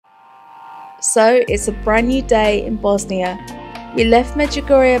So it's a brand new day in Bosnia. We left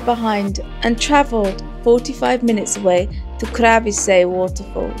Medjugorje behind and travelled 45 minutes away to Kravica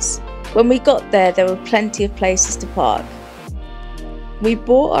Waterfalls. When we got there were plenty of places to park. We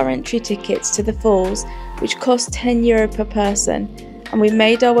bought our entry tickets to the falls, which cost €10 per person, and we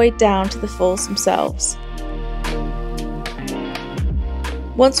made our way down to the falls themselves.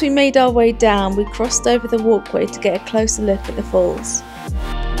 Once we made our way down, we crossed over the walkway to get a closer look at the falls.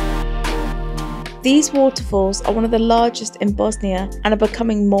 These waterfalls are one of the largest in Bosnia and are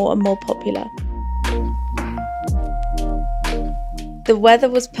becoming more and more popular. The weather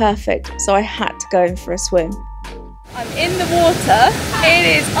was perfect, so I had to go in for a swim. I'm in the water. It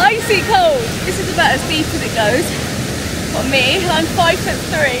is icy cold. This is about as deep as it goes for me, and I'm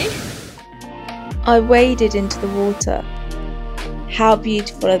 5'3". I waded into the water. How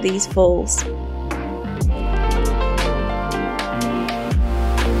beautiful are these falls?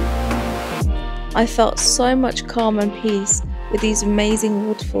 I felt so much calm and peace with these amazing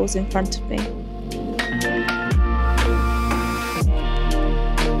waterfalls in front of me.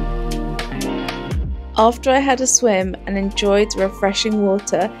 After I had a swim and enjoyed the refreshing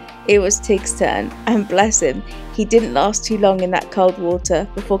water, it was Tig's turn, and bless him, he didn't last too long in that cold water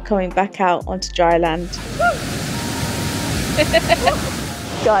before coming back out onto dry land.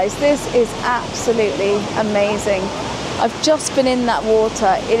 Guys, this is absolutely amazing. I've just been in that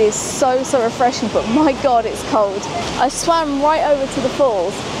water. It is so refreshing, but my God, it's cold. I swam right over to the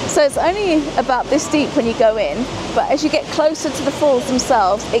falls. So it's only about this deep when you go in, but as you get closer to the falls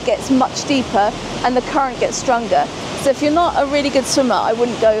themselves, it gets much deeper and the current gets stronger. So if you're not a really good swimmer, I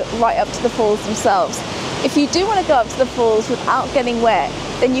wouldn't go right up to the falls themselves. If you do want to go up to the falls without getting wet,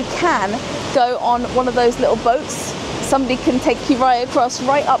 then you can go on one of those little boats. Somebody can take you right across,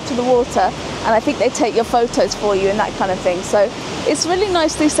 right up to the water, and I think they take your photos for you and that kind of thing. So it's really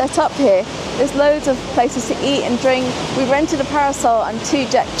nicely set up here. There's loads of places to eat and drink. We rented a parasol and 2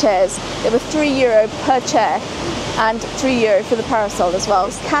 deck chairs. They were €3 per chair and €3 for the parasol as well.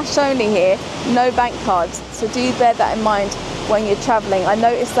 It's cash only here, no bank cards. So do bear that in mind when you're traveling. I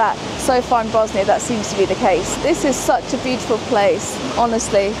noticed that so far in Bosnia that seems to be the case. This is such a beautiful place.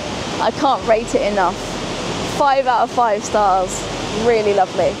 Honestly, I can't rate it enough. 5 out of 5 stars. Really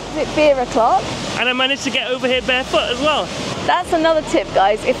lovely. Is it beer o'clock? And I managed to get over here barefoot as well. That's another tip,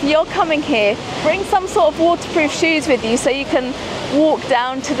 guys. If you're coming here, bring some sort of waterproof shoes with you so you can walk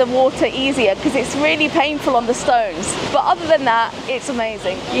down to the water easier, because it's really painful on the stones. But other than that, it's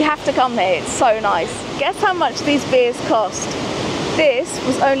amazing. You have to come here. It's so nice. Guess how much these beers cost? This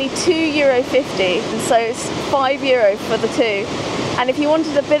was only €2.50, and so it's €5 for the 2. And if you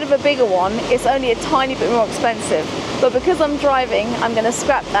wanted a bit of a bigger one, it's only a tiny bit more expensive. But because I'm driving, I'm going to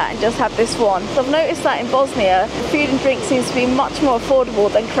scrap that and just have this one. So I've noticed that in Bosnia, food and drink seems to be much more affordable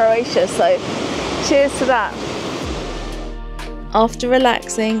than Croatia, so cheers to that. After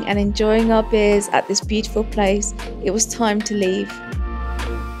relaxing and enjoying our beers at this beautiful place, it was time to leave.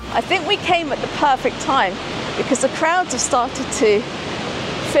 I think we came at the perfect time because the crowds have started to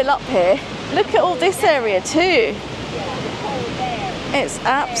fill up here. Look at all this area too. It's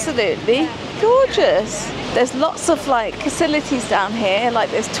absolutely gorgeous. There's lots of facilities down here, like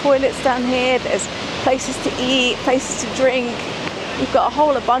there's toilets down here, there's places to eat, places to drink. We've got a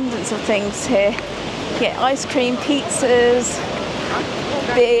whole abundance of things here. Get ice cream, pizzas,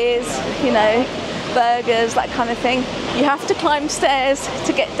 beers, you know, burgers, that kind of thing. You have to climb stairs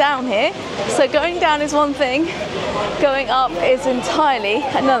to get down here. So going down is one thing, going up is entirely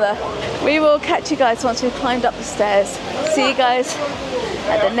another. We will catch you guys once we've climbed up the stairs. See you guys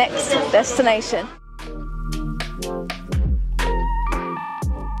at the next destination.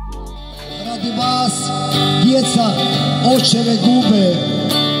 Radi vas, djeca, očeve gube.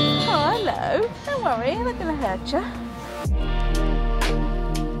 Oh, hello. Don't worry, I'm not going to hurt you.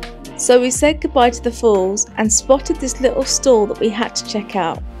 So we said goodbye to the falls and spotted this little stall that we had to check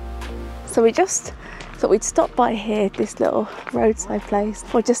out. So we just thought we'd stop by here, this little roadside place,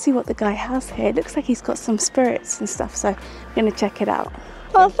 or just see what the guy has here. It looks like he's got some spirits and stuff, so I'm going to check it out.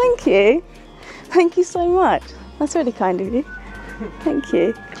 Oh, thank you. Thank you so much. That's really kind of you. Thank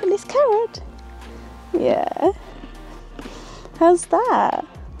you. Chili's carrot. Yeah. How's that?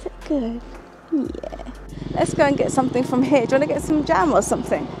 Is it good? Yeah. Let's go and get something from here. Do you want to get some jam or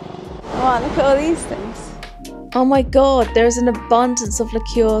something? Wow, look at all these things. Oh my God, there is an abundance of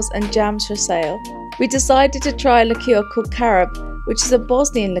liqueurs and jams for sale. We decided to try a liqueur called carob, which is a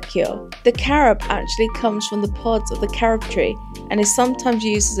Bosnian liqueur. The carob actually comes from the pods of the carob tree and is sometimes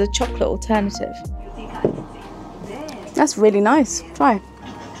used as a chocolate alternative. That's really nice. Try.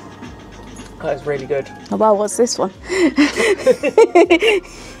 That's really good. Oh wow, what's this one?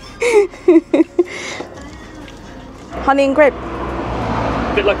 Honey and grape.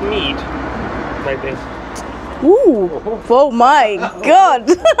 A bit like mead, maybe. Ooh, oh my God.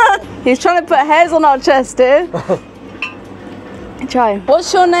 He's trying to put hairs on our chest here. Try.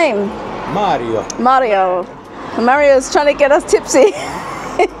 What's your name? Mario. Mario. Mario's trying to get us tipsy.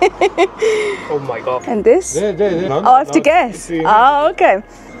 Oh my God. And this? No, Oh, I have to guess. Oh, okay.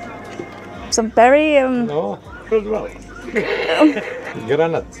 Some berry. No, granite.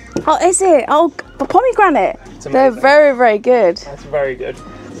 Oh, is it? Oh, pomegranate. They're amazing. very, very good. That's very good.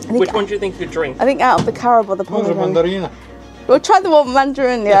 Which one do you think you could drink? I think out of the carob or the pomegranate. Mandarina. We'll try the one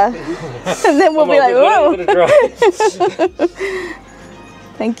mandarin, yeah. And then we'll be like, whoa.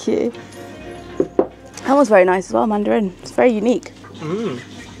 Thank you. That was very nice as well, mandarin. It's very unique.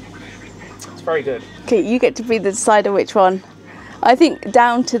 It's very good. Okay, you get to be the decider which one. I think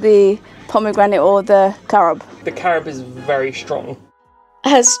down to the pomegranate or the carob. The carob is very strong.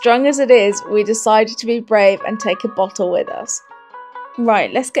 As strong as it is, we decided to be brave and take a bottle with us.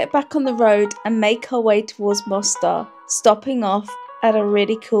 Right, let's get back on the road and make our way towards Mostar, stopping off at a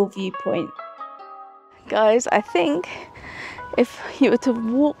really cool viewpoint. Guys, I think if you were to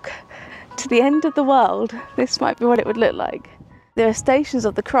walk to the end of the world, this might be what it would look like. There are stations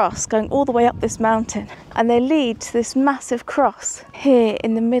of the cross going all the way up this mountain, and they lead to this massive cross here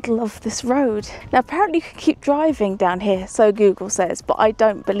in the middle of this road. Now apparently you can keep driving down here, so Google says, but I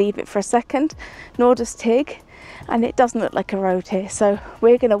don't believe it for a second, nor does Tig, and it doesn't look like a road here, so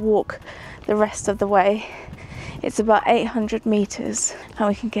we're going to walk the rest of the way. It's about 800 meters and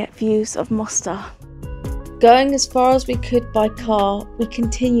we can get views of Mostar. Going as far as we could by car, we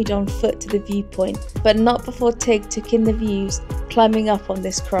continued on foot to the viewpoint, but not before Tig took in the views climbing up on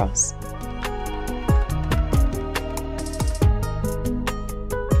this cross.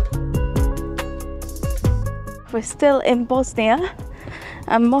 We're still in Bosnia,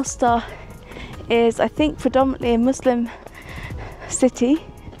 and Mostar is, I think, predominantly a Muslim city.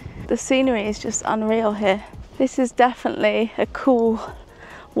 The scenery is just unreal here. This is definitely a cool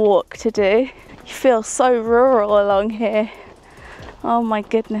walk to do. You feel so rural along here. Oh my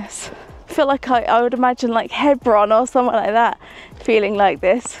goodness. I feel like I would imagine like Hebron or somewhere like that, feeling like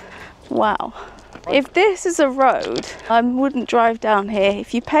this. Wow. If this is a road, I wouldn't drive down here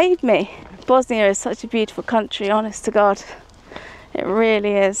if you paid me. Bosnia is such a beautiful country, honest to God. It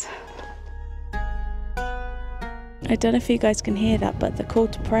really is. I don't know if you guys can hear that, but the call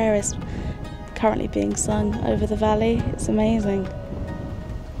to prayer is currently being sung over the valley. It's amazing.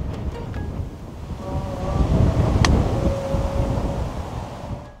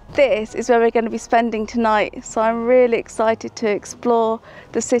 This is where we're going to be spending tonight, so I'm really excited to explore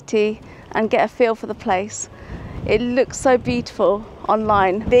the city and get a feel for the place. It looks so beautiful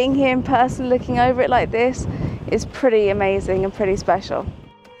online. Being here in person, looking over it like this, is pretty amazing and pretty special.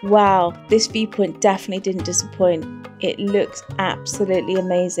 Wow, this viewpoint definitely didn't disappoint. It looks absolutely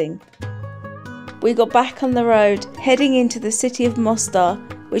amazing. We got back on the road, heading into the city of Mostar,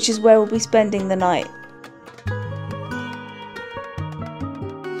 which is where we'll be spending the night.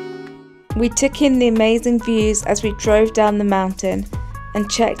 We took in the amazing views as we drove down the mountain and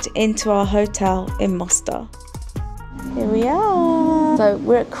checked into our hotel in Mostar. Here we are. So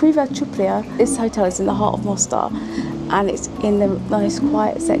we're at Kravica Waterfall. This hotel is in the heart of Mostar, and it's in the nice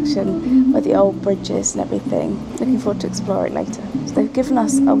quiet section where the old bridge is and everything. Looking forward to explore it later. So they've given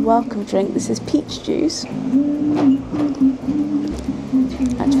us a welcome drink. This is peach juice.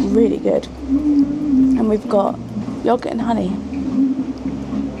 That's really good. And we've got yogurt and honey.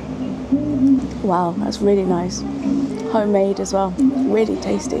 Wow, that's really nice. Homemade as well. Really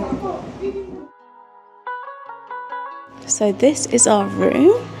tasty. So this is our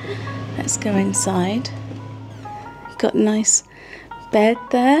room. Let's go inside. Got a nice bed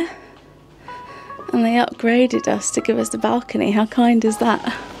there, and they upgraded us to give us the balcony. How kind is that?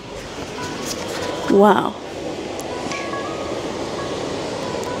 Wow.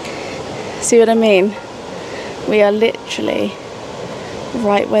 See what I mean? We are literally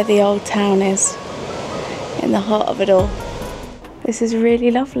right where the old town is, in the heart of it all. This is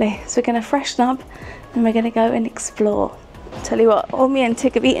really lovely. So we're going to freshen up and we're going to go and explore. Tell you what, all me and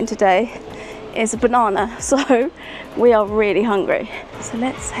Tig have eaten today is a banana, so we are really hungry. So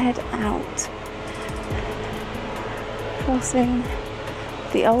let's head out, crossing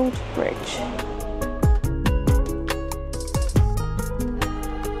the old bridge.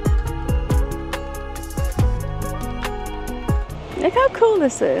 Look how cool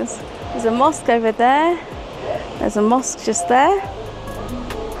this is. There's a mosque over there. There's a mosque just there.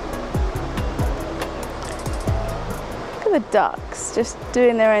 Look at the ducks just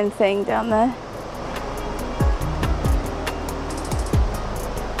doing their own thing down there.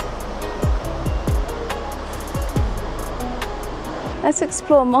 Let's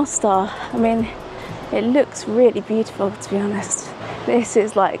explore Mostar. I mean, it looks really beautiful, to be honest. This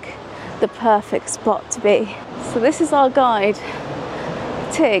is like the perfect spot to be. So this is our guide,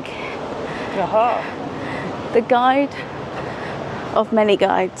 Tig. The guide of many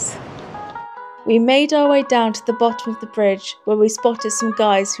guides. We made our way down to the bottom of the bridge where we spotted some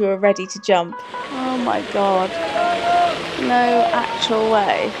guys who were ready to jump. Oh my god. No actual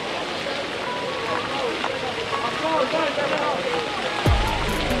way.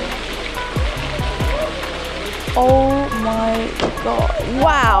 Oh my god.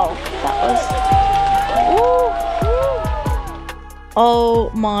 Wow. That was... Ooh.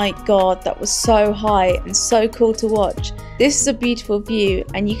 Oh my god, that was so high and so cool to watch. This is a beautiful view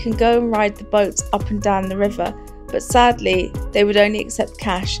and you can go and ride the boats up and down the river, but sadly they would only accept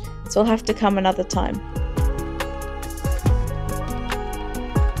cash, so I'll have to come another time.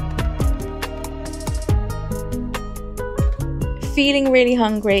 Feeling really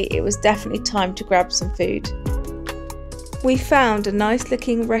hungry, it was definitely time to grab some food. We found a nice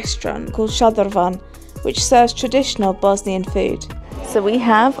looking restaurant called Shadrvan, which serves traditional Bosnian food. So we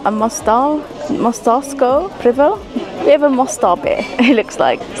have a Mostarsko privel. We have a Mostar bit, it looks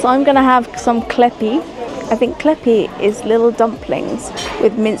like. So I'm gonna have some klepi. I think klepi is little dumplings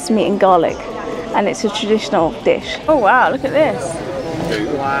with minced meat and garlic, and it's a traditional dish. Oh wow, look at this.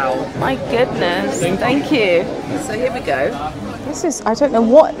 Wow. My goodness, thank you. So here we go. This is, I don't know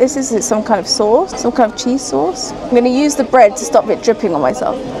what this is. It's some kind of sauce, some kind of cheese sauce. I'm gonna use the bread to stop it dripping on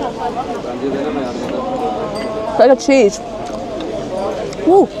myself. It's like a cheese.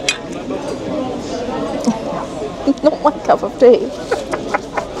 Ooh. Not my cup of tea.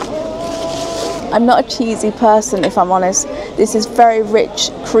 I'm not a cheesy person, if I'm honest. This is very rich,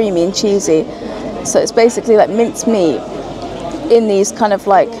 creamy and cheesy. So it's basically like minced meat in these kind of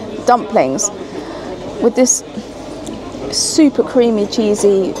like dumplings with this super creamy,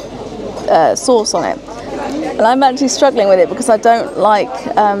 cheesy sauce on it. And I'm actually struggling with it because I don't like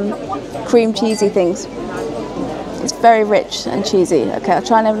cream cheesy things. It's very rich and cheesy. Okay, I'll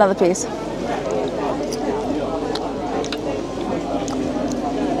try and have another piece.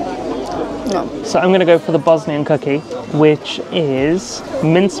 No. So I'm going to go for the Bosnian cookie, which is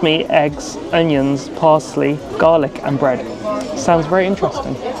mincemeat, eggs, onions, parsley, garlic and bread. Sounds very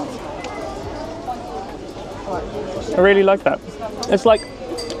interesting. I really like that. It's like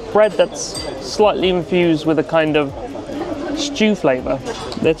bread that's slightly infused with a kind of stew flavour.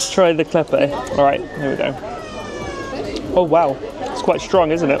 Let's try the klepe. Alright, here we go. Oh wow, it's quite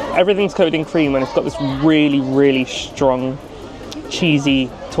strong, isn't it? Everything's coated in cream and it's got this really, really strong, cheesy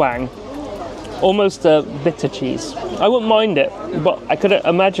twang. Almost a bitter cheese. I wouldn't mind it, but I could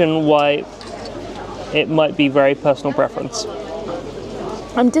imagine why it might be very personal preference.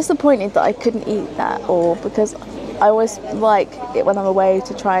 I'm disappointed that I couldn't eat that all, because I always like it when I'm away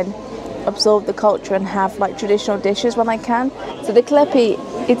to try and absorb the culture and have like traditional dishes when I can. So the klepi,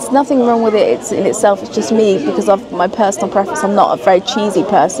 it's nothing wrong with it. It's in itself, it's just me because of my personal preference. I'm not a very cheesy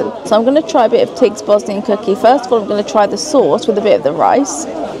person. So I'm going to try a bit of Tig's Bosnian cookie. First of all, I'm going to try the sauce with a bit of the rice.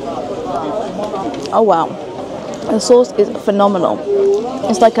 Oh wow, the sauce is phenomenal.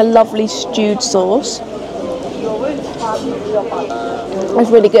 It's like a lovely stewed sauce. It's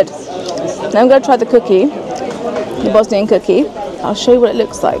really good. Now I'm going to try the cookie, the Bosnian cookie. I'll show you what it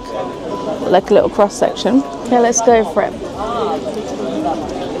looks like a little cross section. Okay, let's go for it.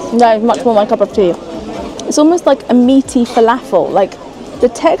 No, much more my cup of tea. It's almost like a meaty falafel. Like the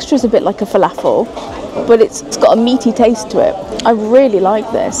texture is a bit like a falafel, but it's got a meaty taste to it. I really like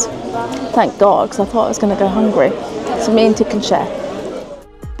this. Thank God, because I thought I was going to go hungry. So me and Tig can share.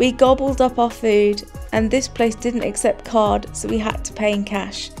 We gobbled up our food, and this place didn't accept card, so we had to pay in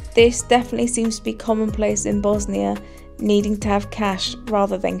cash. This definitely seems to be commonplace in Bosnia, needing to have cash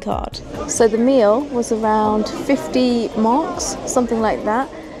rather than card. So the meal was around 50 marks, something like that,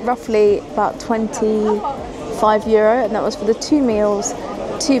 roughly about €25, and that was for the 2 meals,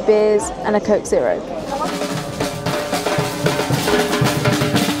 2 beers and a Coke Zero.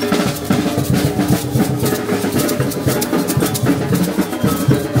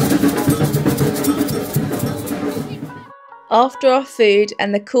 After our food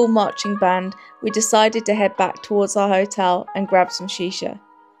and the cool marching band, we decided to head back towards our hotel and grab some shisha.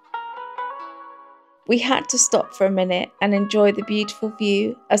 We had to stop for a minute and enjoy the beautiful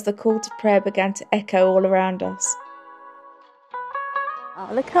view as the call to prayer began to echo all around us. Oh,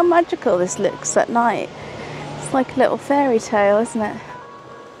 look how magical this looks at night. It's like a little fairy tale, isn't it?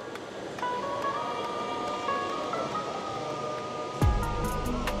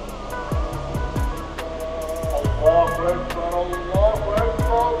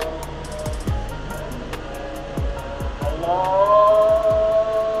 Allah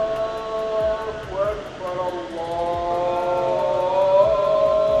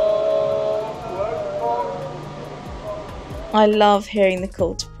I love hearing the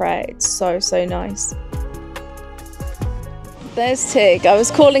call to prayer. It's so nice. There's Tig. I was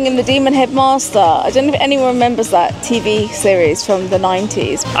calling him the Demon Head Master. I don't know if anyone remembers that TV series from the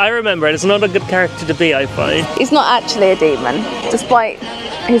 90s. I remember it. It's not a good character to be, I find. He's not actually a demon, despite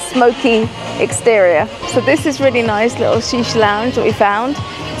his smoky exterior. So this is really nice little shisha lounge that we found.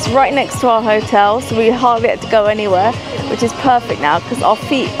 It's right next to our hotel, so we hardly had to go anywhere, which is perfect now because our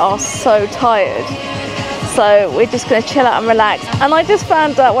feet are so tired. So we're just going to chill out and relax. And I just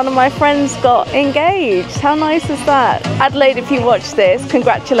found out one of my friends got engaged. How nice is that? Adelaide, if you watch this,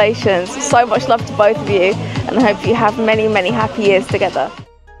 congratulations. So much love to both of you, and I hope you have many happy years together.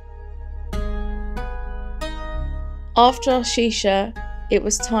 After our shisha, it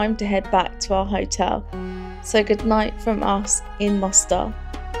was time to head back to our hotel. So good night from us in Mostar.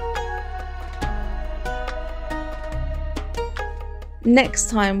 Next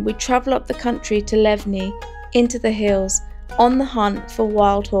time we travel up the country to Levni, into the hills, on the hunt for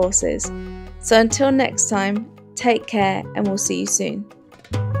wild horses. So until next time, take care and we'll see you soon.